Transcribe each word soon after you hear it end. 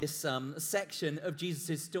This section of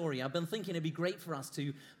Jesus' story, I've been thinking it'd be great for us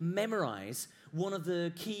to memorize one of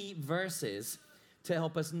the key verses to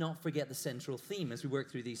help us not forget the central theme as we work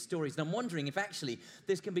through these stories. And I'm wondering if actually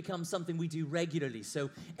this can become something we do regularly. So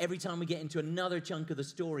every time we get into another chunk of the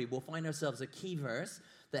story, we'll find ourselves a key verse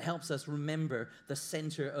that helps us remember the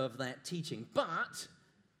center of that teaching. But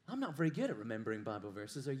I'm not very good at remembering Bible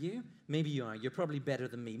verses, are you? Maybe you are. You're probably better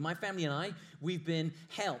than me. My family and I, we've been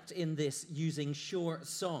helped in this using short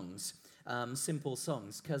songs, simple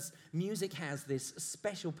songs, because music has this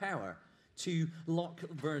special power to lock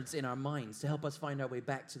words in our minds, to help us find our way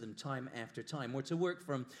back to them time after time, or to work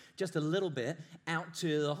from just a little bit out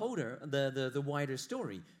to the wider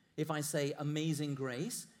story. If I say Amazing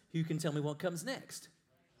Grace, who can tell me what comes next?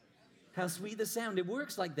 How sweet the sound. It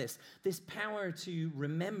works like this. This power to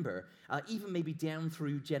remember, even maybe down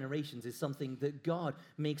through generations, is something that God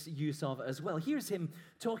makes use of as well. Here's him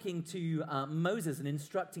talking to Moses and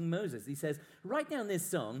instructing Moses. He says, write down this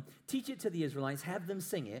song, teach it to the Israelites, have them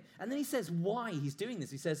sing it. And then he says why he's doing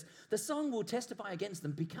this. He says, the song will testify against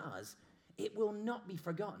them because it will not be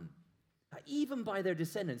forgotten, even by their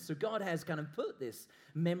descendants. So God has kind of put this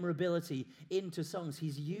memorability into songs.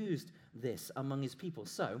 He's used this among his people.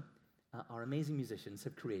 So our amazing musicians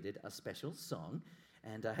have created a special song,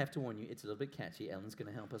 and I have to warn you, it's a little bit catchy. Ellen's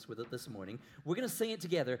going to help us with it this morning. We're going to sing it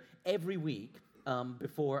together every week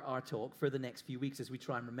before our talk for the next few weeks as we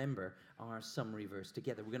try and remember our summary verse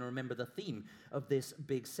together. We're going to remember the theme of this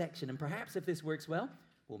big section, and perhaps if this works well,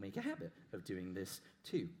 we'll make a habit of doing this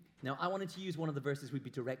too. Now, I wanted to use one of the verses we'd be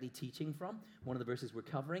directly teaching from, one of the verses we're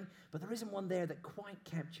covering, but there isn't one there that quite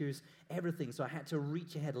captures everything, so I had to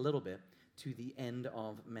reach ahead a little bit to the end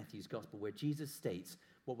of Matthew's Gospel, where Jesus states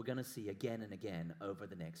what we're going to see again and again over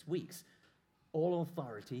the next weeks. All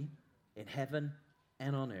authority in heaven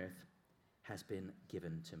and on earth has been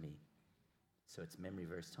given to me. So it's memory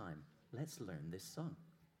verse time. Let's learn this song.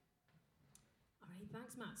 All right,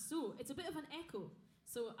 thanks, Matt. So it's a bit of an echo.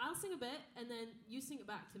 So I'll sing a bit, and then you sing it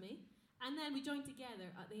back to me, and then we join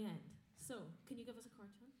together at the end. So can you give us a chord,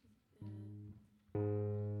 John?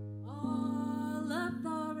 All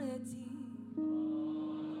authority.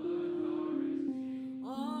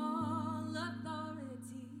 All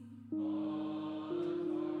authority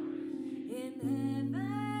in heaven,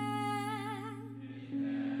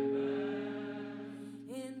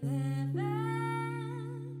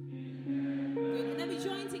 Good. And then we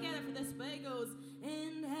join together for this bit. It goes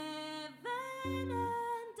in heaven and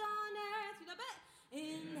on earth. You got it?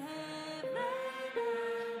 In heaven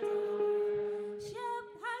and on earth,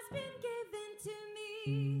 has been given to me.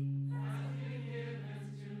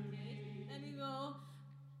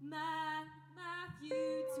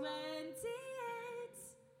 Matthew 28,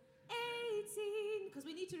 18. Because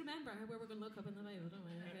we need to remember where we're going to look up in the Bible, don't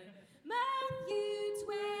we? Okay. Matthew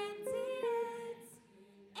 28,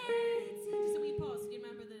 18. Just a wee pause. Do you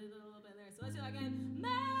remember the little bit there? So let's do that again.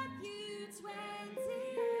 Matthew 28,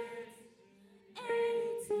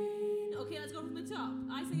 18. Okay, let's go from the top.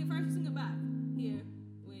 I sing it first, you sing it back. Here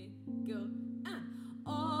we go.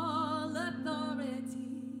 All authority.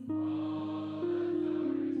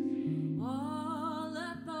 All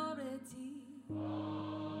authority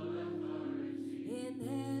in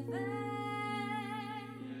heaven,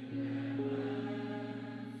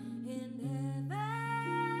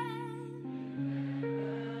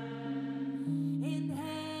 in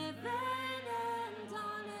heaven and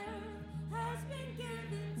on earth has been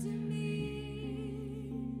given to me.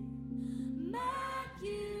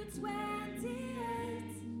 Matthew 28,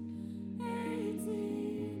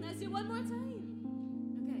 18. Let's do it one more time.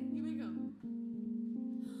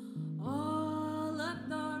 All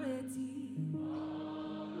authority,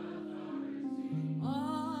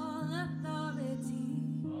 all authority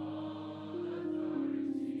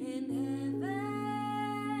in heaven,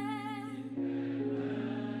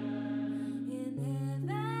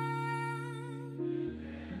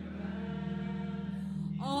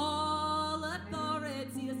 all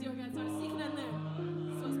authority. Let's see what we're going to start sneaking in there.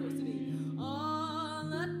 That's what it's supposed to be. All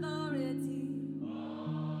authority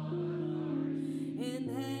in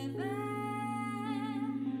heaven.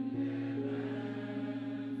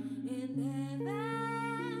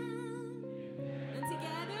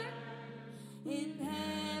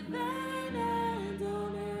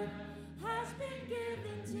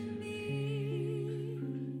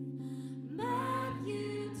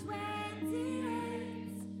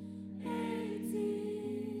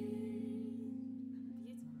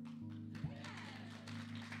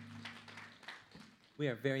 We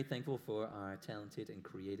are very thankful for our talented and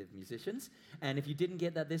creative musicians. And if you didn't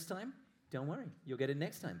get that this time, Don't worry, you'll get it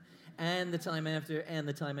next time. And the time after, and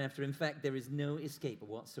the time after. In fact, there is no escape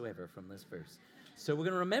whatsoever from this verse. So we're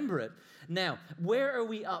going to remember it. Now, where are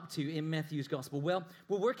we up to in Matthew's Gospel? Well,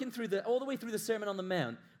 we're working through all the way through the Sermon on the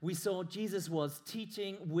Mount. We saw Jesus was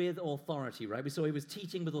teaching with authority, right? We saw he was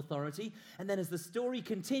teaching with authority. And then as the story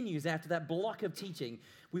continues after that block of teaching,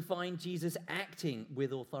 we find Jesus acting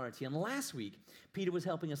with authority. And last week, Peter was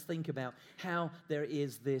helping us think about how there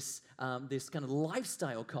is this kind of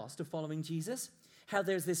lifestyle cost of following Jesus, how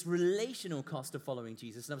there's this relational cost of following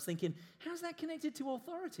Jesus. And I was thinking, how's that connected to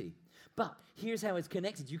authority? But here's how it's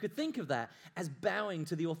connected. You could think of that as bowing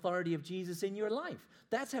to the authority of Jesus in your life.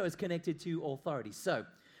 That's how it's connected to authority. So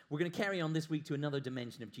we're going to carry on this week to another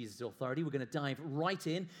dimension of Jesus' authority. We're going to dive right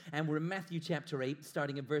in, and we're in Matthew chapter 8,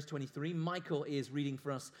 starting at verse 23. Michael is reading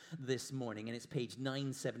for us this morning, and it's page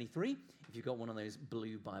 973, if you've got one of those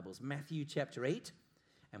blue Bibles. Matthew chapter 8,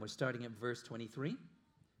 and we're starting at verse 23,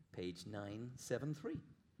 page 973.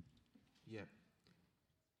 Yeah.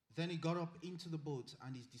 Then he got up into the boat,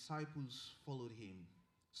 and his disciples followed him.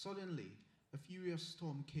 Suddenly, a furious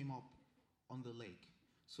storm came up on the lake,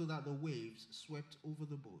 so that the waves swept over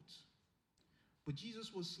the boat. But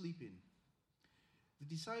Jesus was sleeping.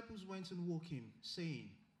 The disciples went and woke him, saying,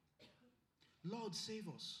 "Lord, save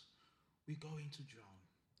us. We're going to drown."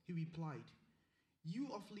 He replied,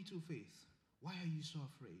 "You of little faith, why are you so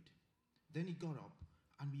afraid?" Then he got up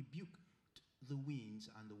and rebuked the winds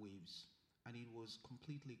and the waves, and it was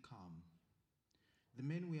completely calm. The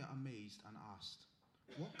men were amazed and asked,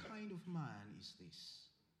 "What kind of man is this?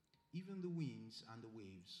 Even the winds and the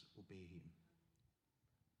waves obey him."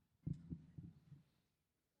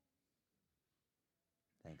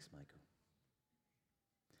 Thanks, Michael.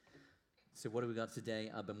 So what do we got today?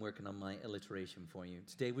 I've been working on my alliteration for you.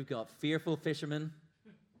 Today we've got fearful fishermen,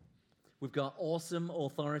 we've got awesome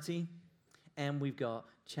authority, and we've got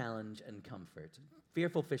challenge and comfort.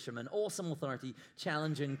 Fearful fishermen, awesome authority,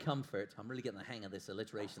 challenge and comfort. I'm really getting the hang of this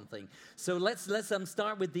alliteration thing. So let's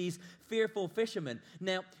start with these fearful fishermen.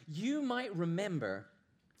 Now, you might remember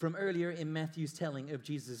from earlier in Matthew's telling of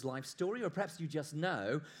Jesus' life story, or perhaps you just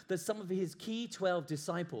know that some of his key 12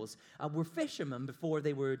 disciples were fishermen before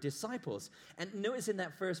they were disciples. And notice in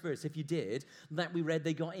that first verse, if you did, that we read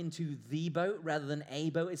they got into the boat rather than a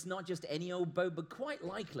boat. It's not just any old boat, but quite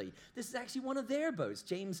likely this is actually one of their boats.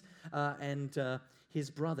 James and his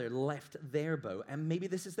brother left their boat, and maybe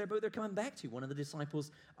this is their boat they're coming back to, one of the disciples'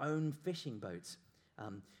 own fishing boats.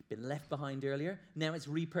 Been left behind earlier. Now it's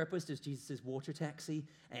repurposed as Jesus' water taxi,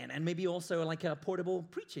 and maybe also like a portable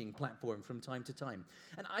preaching platform from time to time.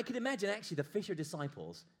 And I could imagine actually the fisher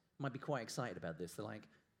disciples might be quite excited about this. They're like,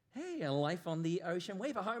 hey, a life on the ocean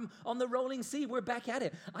wave, a home on the rolling sea. We're back at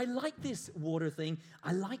it. I like this water thing.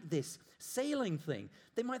 I like this sailing thing.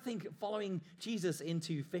 They might think following Jesus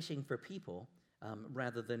into fishing for people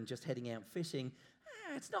rather than just heading out fishing,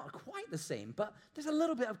 it's not quite the same, but there's a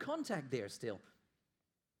little bit of contact there still.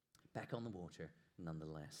 Back on the water,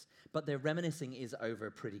 nonetheless. But their reminiscing is over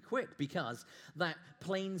pretty quick because that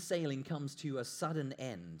plain sailing comes to a sudden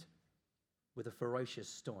end with a ferocious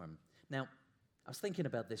storm. Now, I was thinking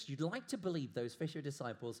about this. You'd like to believe those fisher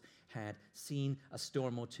disciples had seen a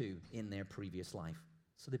storm or two in their previous life,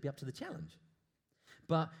 so they'd be up to the challenge.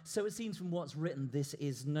 But so it seems from what's written, this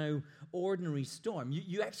is no ordinary storm.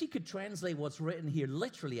 You actually could translate what's written here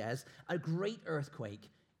literally as a great earthquake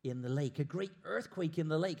in the lake, a great earthquake in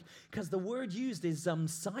the lake, because the word used is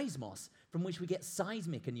seismos, from which we get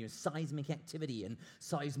seismic and your seismic activity and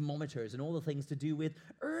seismometers and all the things to do with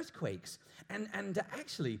earthquakes. And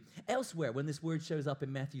actually, elsewhere, when this word shows up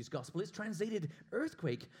in Matthew's gospel, it's translated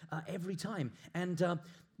earthquake every time. And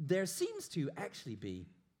there seems to actually be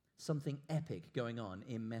something epic going on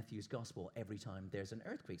in Matthew's gospel every time there's an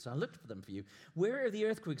earthquake. So I looked for them for you. Where are the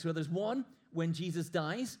earthquakes? Well, there's one when Jesus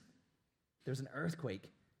dies. There's an earthquake.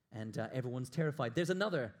 And everyone's terrified. There's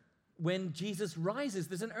another. When Jesus rises,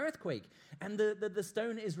 there's an earthquake. And the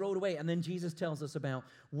stone is rolled away. And then Jesus tells us about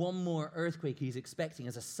one more earthquake he's expecting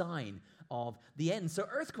as a sign of the end. So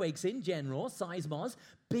earthquakes in general, seismos,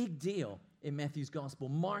 big deal in Matthew's gospel.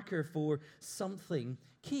 Marker for something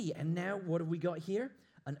key. And now what have we got here?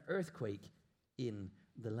 An earthquake in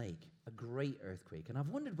the lake. A great earthquake. And I've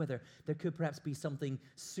wondered whether there could perhaps be something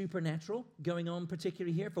supernatural going on,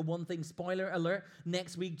 particularly here. For one thing, spoiler alert,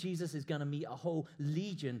 next week Jesus is going to meet a whole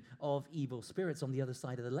legion of evil spirits on the other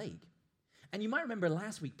side of the lake. And you might remember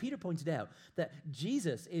last week, Peter pointed out that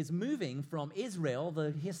Jesus is moving from Israel,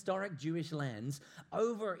 the historic Jewish lands,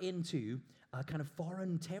 over into a kind of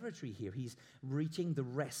foreign territory here. He's reaching the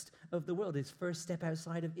rest of the world, his first step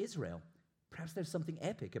outside of Israel. Perhaps there's something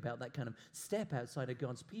epic about that kind of step outside of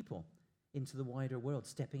God's people. into the wider world,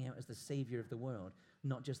 stepping out as the savior of the world,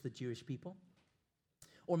 not just the Jewish people.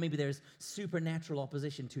 Or maybe there's supernatural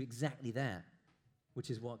opposition to exactly that, which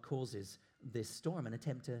is what causes this storm, an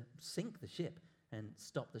attempt to sink the ship and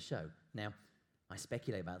stop the show. Now, I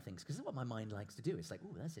speculate about things because that's what my mind likes to do. It's like,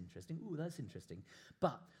 ooh, that's interesting. Ooh, that's interesting.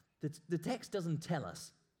 But the text doesn't tell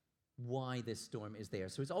us why this storm is there.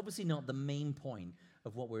 So it's obviously not the main point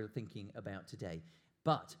of what we're thinking about today.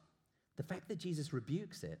 But the fact that Jesus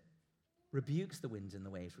rebukes it, rebukes the winds and the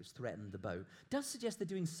waves which threaten the boat, does suggest they're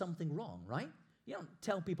doing something wrong, right? You don't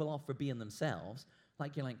tell people off for being themselves.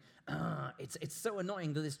 Like you're like, it's so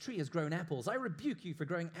annoying that this tree has grown apples. I rebuke you for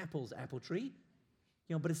growing apples, apple tree.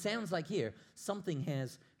 You know, but it sounds like here, something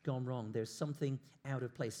has gone wrong. There's something out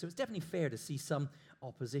of place. So it's definitely fair to see some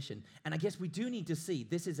opposition. And I guess we do need to see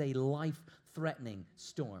this is a life-threatening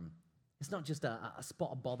storm. It's not just a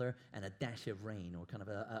spot of bother and a dash of rain or kind of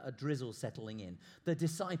a drizzle settling in. The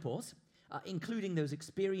disciples, including those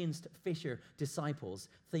experienced fisher disciples,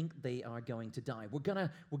 think they are going to die. We're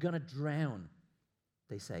gonna drown,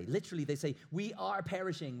 they say. Literally, they say, we are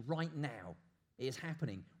perishing right now. It is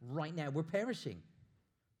happening right now. We're perishing.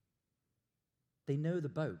 They know the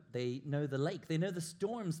boat. They know the lake. They know the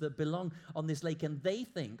storms that belong on this lake, and they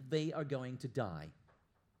think they are going to die.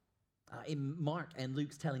 In Mark and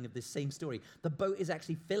Luke's telling of this same story, the boat is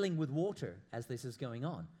actually filling with water as this is going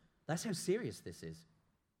on. That's how serious this is.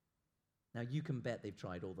 Now, you can bet they've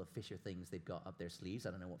tried all the fisher things they've got up their sleeves.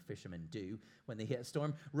 I don't know what fishermen do when they hit a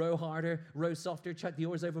storm. Row harder, row softer, chuck the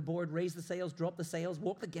oars overboard, raise the sails, drop the sails,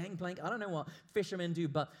 walk the gangplank. I don't know what fishermen do,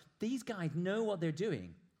 but these guys know what they're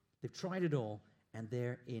doing. They've tried it all, and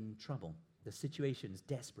they're in trouble. The situation's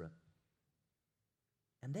desperate.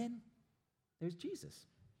 And then there's Jesus.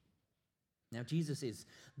 Now, Jesus is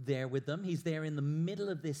there with them. He's there in the middle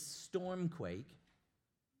of this stormquake,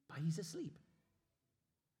 but he's asleep.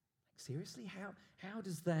 Seriously? How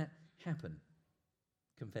does that happen?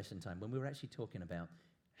 Confession time. When we were actually talking about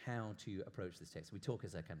how to approach this text, we talk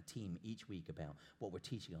as a kind of team each week about what we're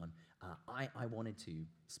teaching on. I wanted to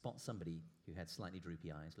spot somebody who had slightly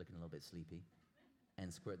droopy eyes, looking a little bit sleepy,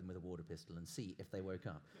 and squirt them with a water pistol and see if they woke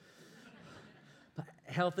up. But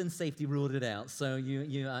health and safety ruled it out. So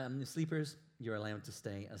you sleepers, you're allowed to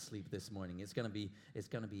stay asleep this morning. It's gonna be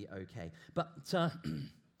okay. But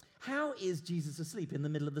how is Jesus asleep in the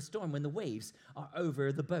middle of the storm when the waves are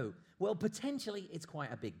over the boat? Well, potentially it's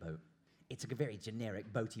quite a big boat. It's a very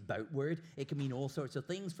generic boaty boat word. It can mean all sorts of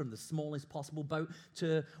things, from the smallest possible boat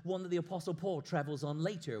to one that the Apostle Paul travels on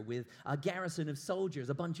later with a garrison of soldiers,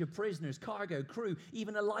 a bunch of prisoners, cargo, crew,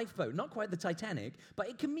 even a lifeboat. Not quite the Titanic, but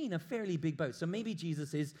it can mean a fairly big boat. So maybe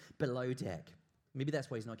Jesus is below deck. Maybe that's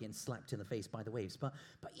why he's not getting slapped in the face by the waves. But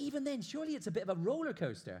even then, surely it's a bit of a roller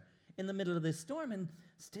coaster in the middle of this storm, and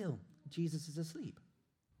still, Jesus is asleep.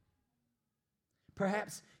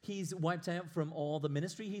 Perhaps he's wiped out from all the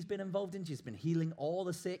ministry he's been involved in. He's been healing all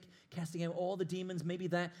the sick, casting out all the demons. Maybe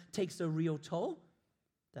that takes a real toll.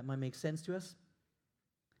 That might make sense to us.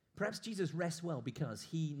 Perhaps Jesus rests well because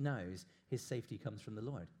he knows his safety comes from the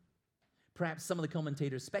Lord. Perhaps some of the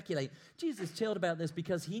commentators speculate Jesus chilled about this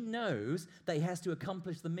because he knows that he has to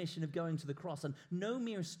accomplish the mission of going to the cross, and no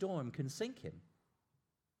mere storm can sink him.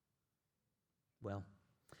 Well,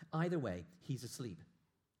 either way, he's asleep.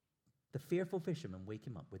 The fearful fishermen wake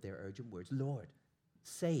him up with their urgent words, Lord,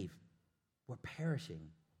 save, we're perishing.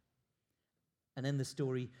 And then the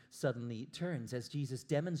story suddenly turns as Jesus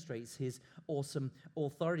demonstrates his awesome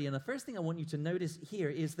authority. And the first thing I want you to notice here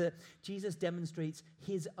is that Jesus demonstrates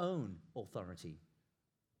his own authority.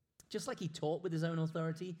 Just like he taught with his own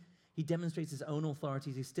authority, he demonstrates his own authority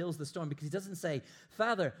as he stills the storm, because he doesn't say,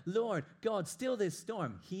 Father, Lord, God, still this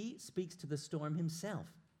storm. He speaks to the storm himself,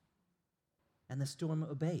 and the storm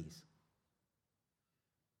obeys.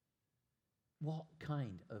 What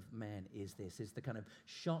kind of man is this? Is the kind of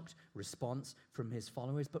shocked response from his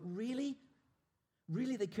followers. But really,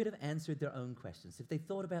 they could have answered their own questions if they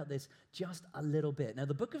thought about this just a little bit. Now,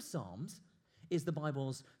 the book of Psalms is the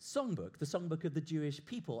Bible's songbook, the songbook of the Jewish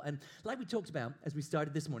people. And like we talked about as we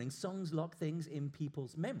started this morning, songs lock things in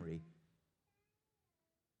people's memory.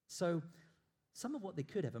 So some of what they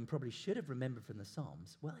could have and probably should have remembered from the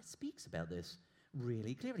Psalms, well, it speaks about this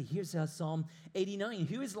really clearly. Here's Psalm 89.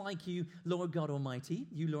 Who is like you, Lord God Almighty?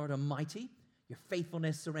 You, Lord, are mighty. Your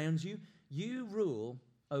faithfulness surrounds you. You rule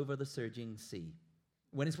over the surging sea.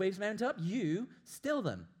 When its waves mount up, you still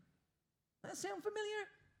them. That sound familiar?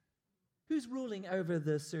 Who's ruling over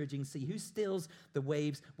the surging sea? Who stills the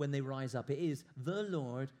waves when they rise up? It is the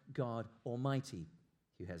Lord God Almighty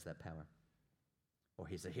who has that power. Or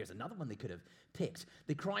here's another one they could have picked.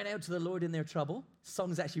 They cried out to the Lord in their trouble.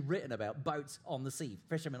 Song's actually written about boats on the sea,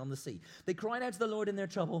 fishermen on the sea. They cried out to the Lord in their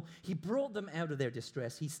trouble. He brought them out of their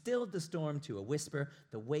distress. He stilled the storm to a whisper.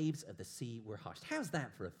 The waves of the sea were hushed. How's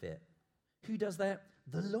that for a fit? Who does that?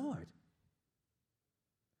 The Lord.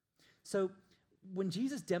 So when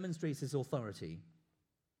Jesus demonstrates his authority,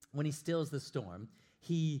 when he stills the storm,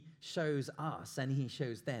 he shows us and he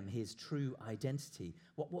shows them his true identity.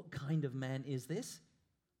 What kind of man is this?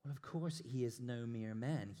 Well, of course, he is no mere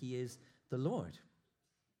man. He is the Lord.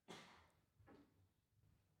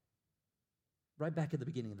 Right back at the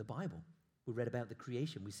beginning of the Bible, we read about the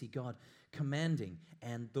creation. We see God commanding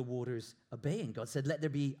and the waters obeying. God said, let there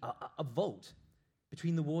be a vault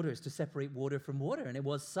between the waters to separate water from water, and it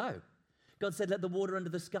was so. God said, let the water under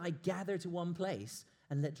the sky gather to one place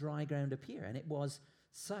and let dry ground appear, and it was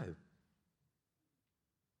so.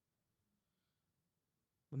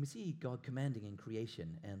 When we see God commanding in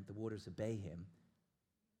creation and the waters obey him,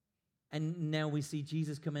 and now we see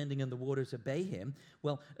Jesus commanding and the waters obey him,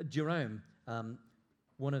 well, Jerome,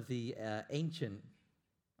 one of the ancient,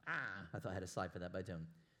 I thought I had a slide for that, but I don't.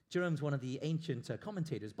 Jerome's one of the ancient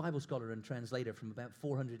commentators, Bible scholar and translator from about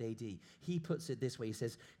 400 AD. He puts it this way. He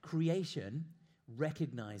says, creation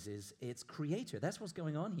recognizes its creator. That's what's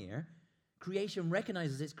going on here. Creation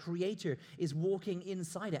recognizes its creator is walking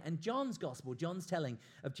inside it. And John's gospel, John's telling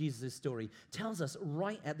of Jesus' story, tells us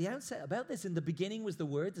right at the outset about this. In the beginning was the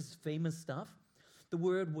Word. This is famous stuff. The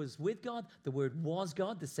Word was with God. The Word was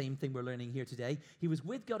God. The same thing we're learning here today. He was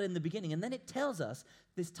with God in the beginning. And then it tells us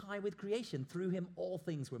this tie with creation. Through him, all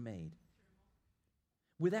things were made.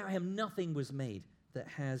 Without him, nothing was made that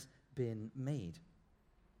has been made.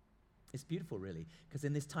 It's beautiful, really, because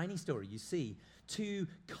in this tiny story, you see two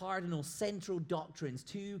cardinal central doctrines,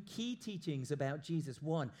 two key teachings about Jesus.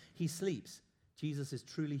 One, he sleeps. Jesus is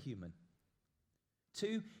truly human.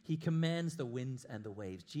 Two, he commands the winds and the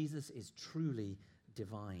waves. Jesus is truly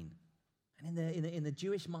divine. And in the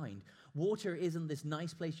Jewish mind, water isn't this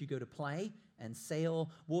nice place you go to play and sail.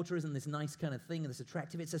 Water isn't this nice kind of thing that's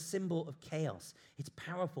attractive. It's a symbol of chaos. It's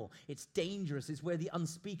powerful. It's dangerous. It's where the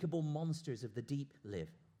unspeakable monsters of the deep live.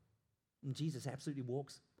 And Jesus absolutely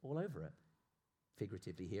walks all over it.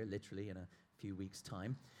 Figuratively here, literally in a few weeks'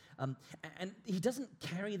 time. And he doesn't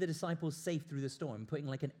carry the disciples safe through the storm, putting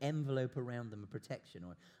like an envelope around them of protection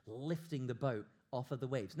or lifting the boat off of the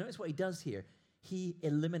waves. Notice what he does here. He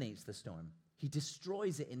eliminates the storm. He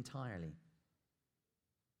destroys it entirely.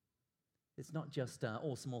 It's not just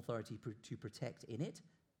awesome authority to protect in it.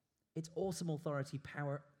 It's awesome authority,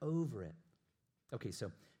 power over it. Okay,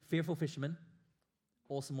 so fearful fishermen,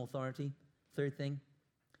 awesome authority. Third thing,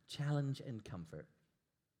 challenge and comfort.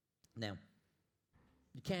 Now,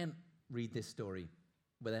 you can't read this story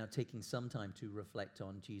without taking some time to reflect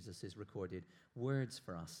on Jesus' recorded words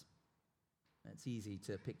for us. It's easy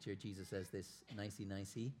to picture Jesus as this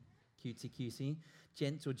nicey, cutesy,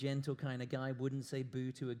 gentle kind of guy, wouldn't say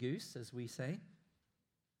boo to a goose, as we say.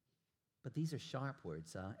 But these are sharp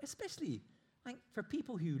words, especially like for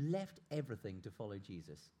people who left everything to follow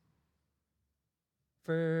Jesus.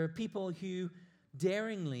 For people who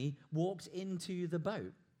daringly walked into the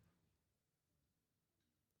boat.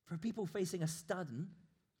 For people facing a sudden,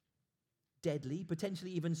 deadly,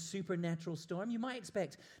 potentially even supernatural storm, you might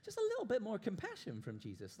expect just a little bit more compassion from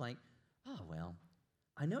Jesus. Like, oh, well,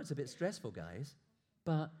 I know it's a bit stressful, guys,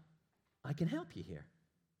 but I can help you here.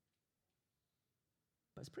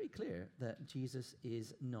 But it's pretty clear that Jesus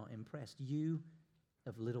is not impressed. You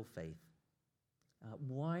of little faith.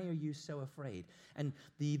 Why are you so afraid? And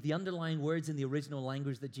the underlying words in the original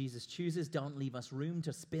language that Jesus chooses don't leave us room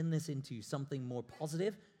to spin this into something more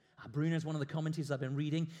positive. Bruner's one of the commentaries I've been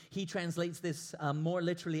reading. He translates this more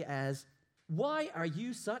literally as, why are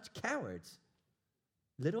you such cowards?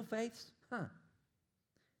 Little faiths?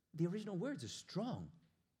 The original words are strong.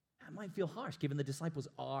 That might feel harsh given the disciples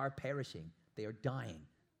are perishing. They are dying.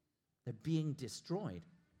 They're being destroyed.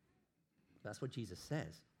 That's what Jesus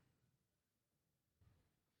says.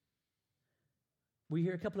 Were you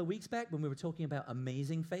here a couple of weeks back when we were talking about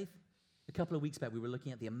amazing faith? A couple of weeks back, we were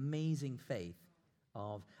looking at the amazing faith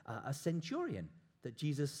of a centurion that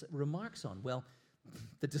Jesus remarks on. Well,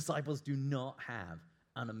 the disciples do not have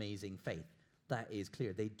an amazing faith. That is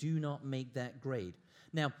clear. They do not make that grade.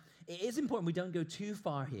 Now, it is important we don't go too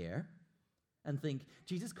far here and think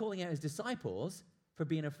Jesus calling out his disciples for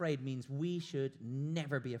being afraid means we should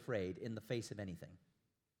never be afraid in the face of anything.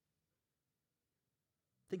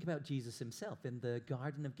 Think about Jesus himself in the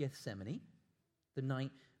Garden of Gethsemane, the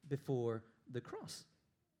night before the cross.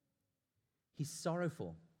 He's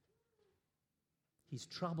sorrowful. He's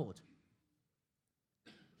troubled.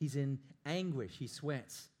 He's in anguish. He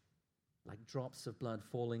sweats like drops of blood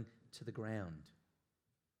falling to the ground.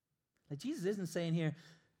 Like Jesus isn't saying here,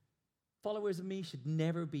 followers of me should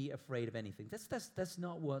never be afraid of anything. That's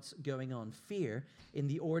not what's going on. Fear, in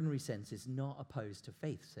the ordinary sense, is not opposed to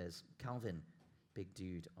faith, says Calvin, big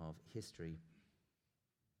dude of history.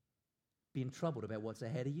 Being troubled about what's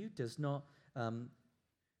ahead of you does not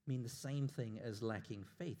mean the same thing as lacking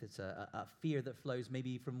faith. It's a fear that flows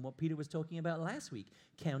maybe from what Peter was talking about last week,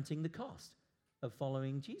 counting the cost of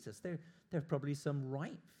following Jesus. There's probably some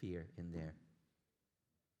right fear in there.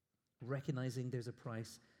 Recognizing there's a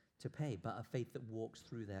price to pay, but a faith that walks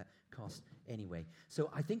through that cost anyway. So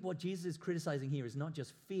I think what Jesus is criticizing here is not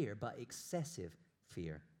just fear, but excessive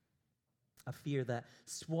fear. A fear that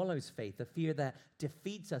swallows faith, a fear that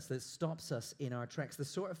defeats us, that stops us in our tracks, the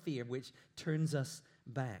sort of fear which turns us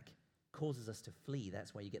back, causes us to flee.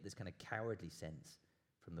 That's why you get this kind of cowardly sense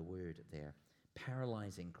from the word there.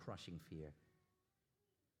 Paralyzing, crushing fear.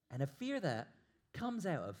 And a fear that comes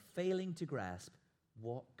out of failing to grasp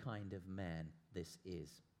what kind of man this is.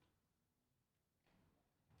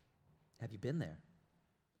 Have you been there?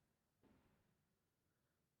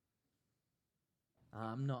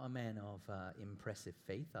 I'm not a man of impressive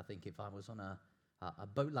faith. I think if I was on a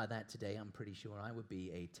boat like that today, I'm pretty sure I would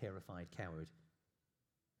be a terrified coward.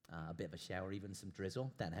 A bit of a shower, even some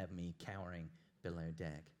drizzle, that'd have me cowering below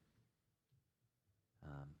deck.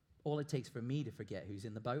 All it takes for me to forget who's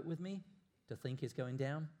in the boat with me, to think it's going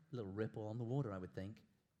down, a little ripple on the water, I would think.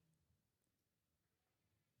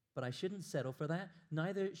 But I shouldn't settle for that.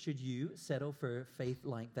 Neither should you settle for faith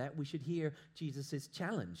like that. We should hear Jesus'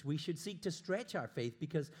 challenge. We should seek to stretch our faith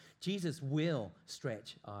because Jesus will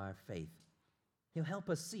stretch our faith. He'll help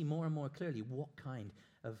us see more and more clearly what kind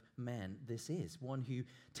of man this is. One who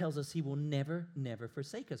tells us he will never, never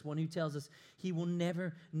forsake us. One who tells us he will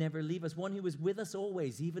never, never leave us. One who is with us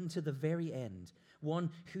always, even to the very end.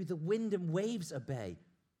 One who the wind and waves obey.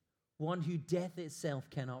 One who death itself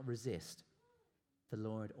cannot resist. The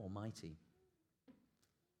Lord Almighty.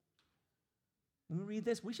 When we read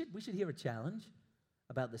this, we should hear a challenge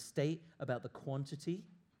about the state, about the quantity,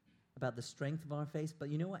 about the strength of our faith. But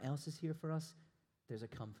you know what else is here for us? There's a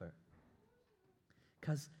comfort.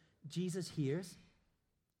 Because Jesus hears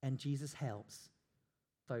and Jesus helps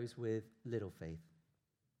those with little faith.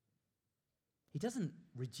 He doesn't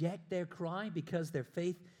reject their cry because their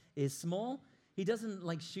faith is small. He doesn't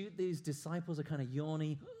shoot these disciples a kind of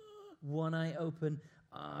yawny, one eye open,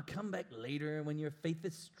 come back later when your faith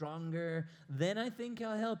is stronger. Then I think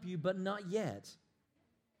I'll help you, but not yet.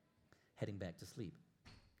 Heading back to sleep.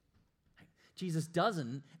 Jesus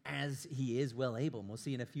doesn't, as he is well able, and we'll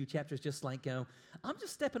see in a few chapters, just go, I'm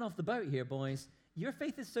just stepping off the boat here, boys. Your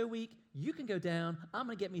faith is so weak, you can go down. I'm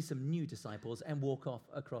going to get me some new disciples and walk off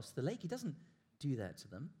across the lake. He doesn't do that to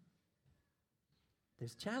them.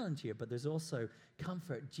 There's challenge here, but there's also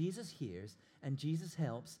comfort. Jesus hears and Jesus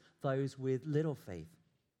helps those with little faith.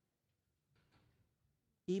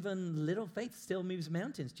 Even little faith still moves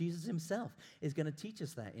mountains. Jesus himself is going to teach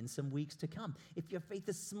us that in some weeks to come. If your faith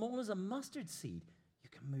is small as a mustard seed, you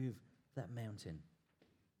can move that mountain.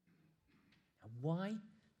 Now, why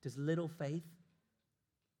does little faith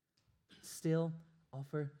still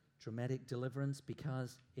offer dramatic deliverance?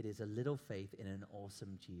 Because it is a little faith in an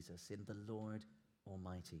awesome Jesus, in the Lord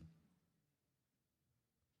Almighty.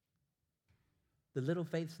 The little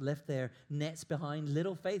faiths left their nets behind.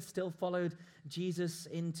 Little faith still followed Jesus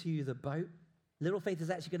into the boat. Little faith is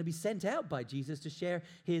actually going to be sent out by Jesus to share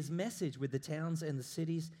his message with the towns and the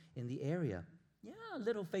cities in the area. Yeah,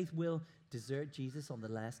 little faith will desert Jesus on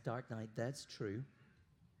the last dark night. That's true.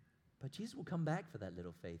 But Jesus will come back for that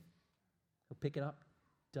little faith. He'll pick it up,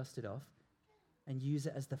 dust it off, and use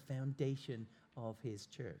it as the foundation of his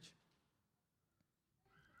church.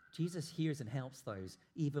 Jesus hears and helps those,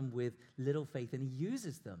 even with little faith, and he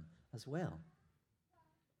uses them as well.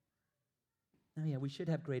 Now, yeah, we should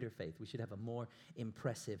have greater faith. We should have a more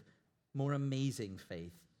impressive, more amazing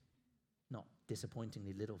faith, not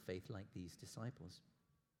disappointingly little faith like these disciples.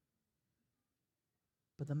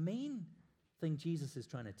 But the main thing Jesus is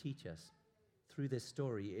trying to teach us through this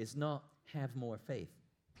story is not have more faith.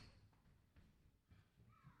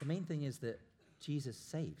 The main thing is that Jesus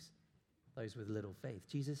saves those with little faith.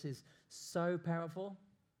 Jesus is so powerful,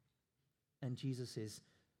 and Jesus is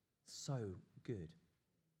so good.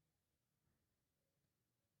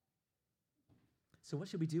 So what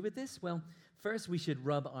should we do with this? Well, first we should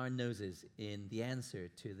rub our noses in the answer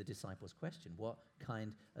to the disciples' question. What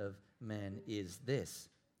kind of man is this?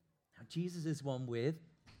 Now, Jesus is one with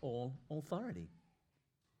all authority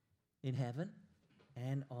in heaven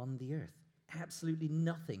and on the earth. Absolutely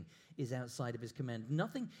nothing is outside of his command.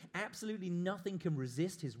 Nothing, absolutely nothing can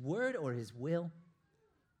resist his word or his will.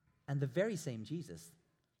 And the very same Jesus,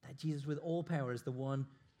 that Jesus with all power is the one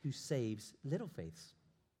who saves little faiths.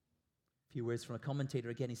 A few words from a commentator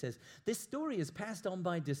again. He says, this story is passed on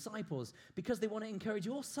by disciples because they want to encourage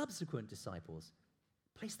all subsequent disciples.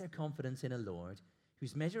 Place their confidence in a Lord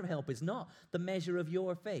whose measure of help is not the measure of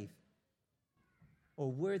your faith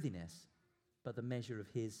or worthiness, but the measure of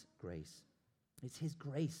his grace. It's his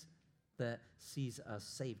grace that sees us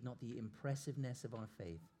saved, not the impressiveness of our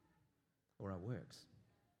faith or our works.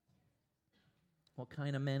 What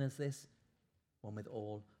kind of man is this? One with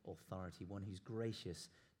all authority, one who's gracious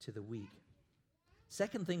to the weak.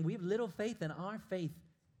 Second thing, we have little faith, and our faith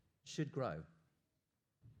should grow.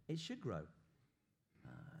 It should grow.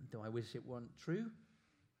 Do I wish it weren't true?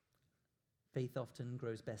 Faith often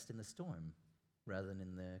grows best in the storm rather than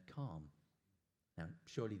in the calm. Now,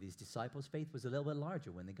 surely these disciples' faith was a little bit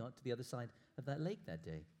larger when they got to the other side of that lake that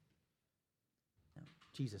day. Now,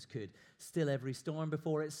 Jesus could still every storm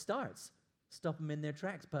before it starts, stop them in their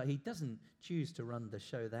tracks, but he doesn't choose to run the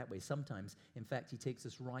show that way. Sometimes, in fact, he takes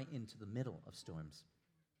us right into the middle of storms.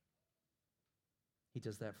 He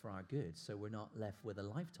does that for our good, so we're not left with a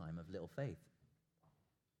lifetime of little faith.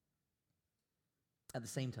 At the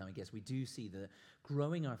same time, I guess we do see that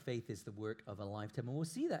growing our faith is the work of a lifetime, and we'll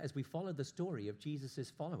see that as we follow the story of Jesus'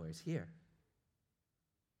 followers here.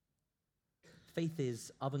 Faith is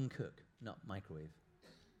oven cook, not microwave,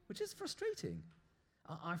 which is frustrating.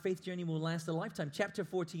 Our faith journey will last a lifetime. Chapter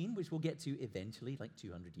 14, which we'll get to eventually, like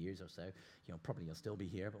 200 years or so. Probably you'll still be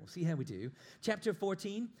here, but we'll see how we do. Chapter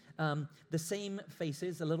 14, the same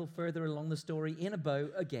faces a little further along the story in a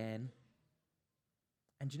boat again.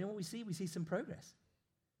 And do you know what we see? We see some progress.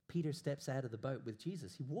 Peter steps out of the boat with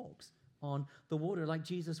Jesus. He walks on the water like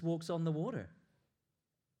Jesus walks on the water,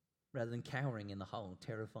 rather than cowering in the hull,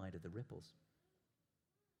 terrified of the ripples.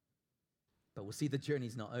 But we'll see the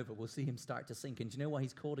journey's not over. We'll see him start to sink. And do you know why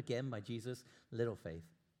he's called again by Jesus? Little faith.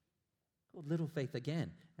 Called little faith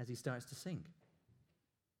again as he starts to sink.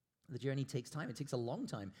 The journey takes time. It takes a long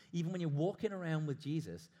time. Even when you're walking around with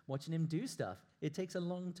Jesus, watching him do stuff, it takes a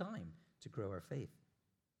long time to grow our faith.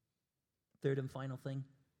 Third and final thing,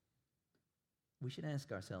 we should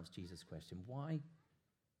ask ourselves Jesus' question. Why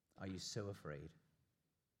are you so afraid?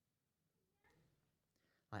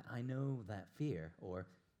 I know that fear, or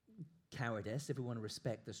cowardice, if we want to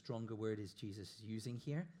respect the stronger word is Jesus is using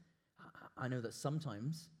here. I know that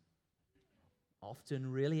sometimes,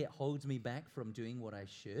 often really, it holds me back from doing what I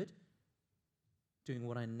should, doing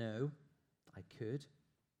what I know I could,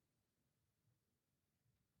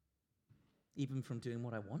 even from doing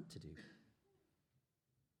what I want to do.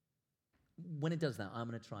 When it does that, I'm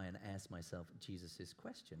going to try and ask myself Jesus'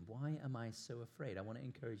 question. Why am I so afraid? I want to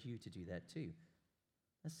encourage you to do that too.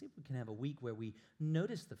 Let's see if we can have a week where we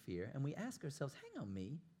notice the fear and we ask ourselves, hang on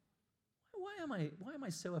me, why am I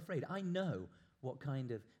so afraid? I know what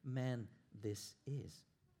kind of man this is.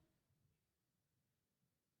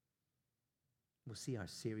 We'll see our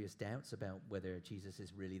serious doubts about whether Jesus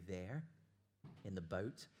is really there in the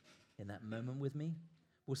boat in that moment with me.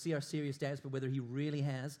 We'll see our serious doubts about whether he really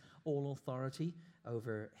has all authority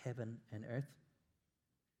over heaven and earth.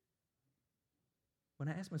 When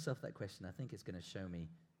I ask myself that question, I think it's going to show me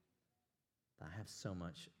that I have so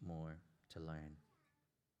much more to learn.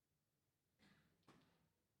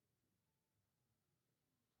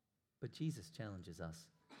 But Jesus challenges us.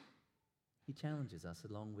 He challenges us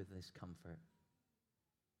along with this comfort.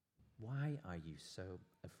 Why are you so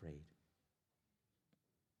afraid?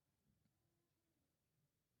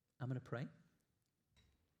 I'm going to pray,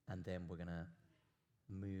 and then we're going to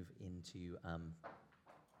move into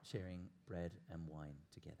sharing bread and wine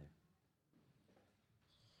together.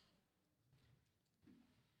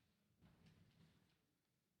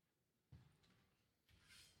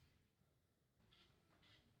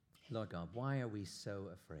 Lord God, why are we so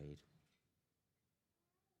afraid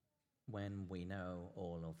when we know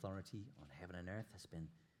all authority on heaven and earth has been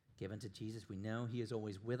given to Jesus? We know he is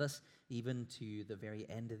always with us, even to the very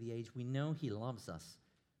end of the age. We know he loves us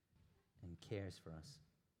and cares for us.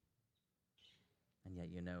 And yet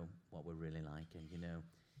you know what we're really like, and you know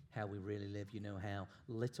how we really live. You know how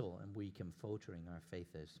little and weak and faltering our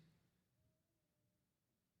faith is.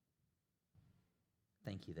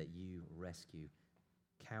 Thank you that you rescue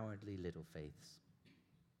cowardly little faiths.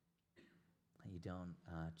 You don't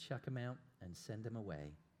chuck them out and send them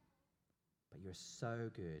away. But you're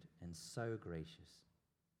so good and so gracious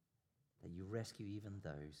that you rescue even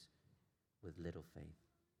those with little faith.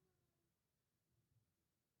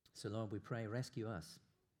 So Lord, we pray, rescue us.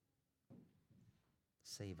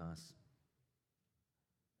 Save us.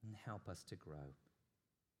 And help us to grow.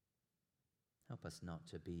 Help us not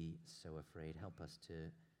to be so afraid. Help us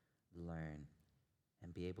to learn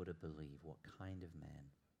and be able to believe what kind of man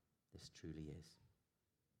this truly is.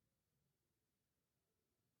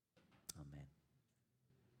 Amen.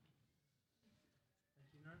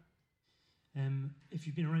 If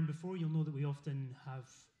you've been around before, you'll know that we often have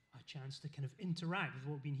a chance to kind of interact with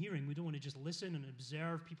what we've been hearing. We don't want to just listen and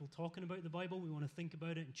observe people talking about the Bible. We want to think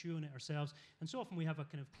about it and chew on it ourselves. And so often we have a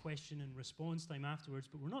kind of question and response time afterwards,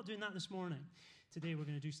 but we're not doing that this morning. Today we're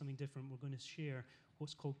going to do something different. We're going to share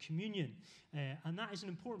what's called communion. And that is an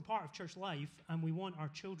important part of church life, and we want our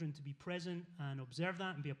children to be present and observe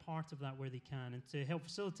that and be a part of that where they can. And to help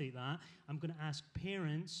facilitate that, I'm going to ask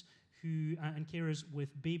parents who and carers with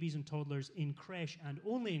babies and toddlers in creche and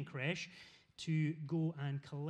only in creche to go and collect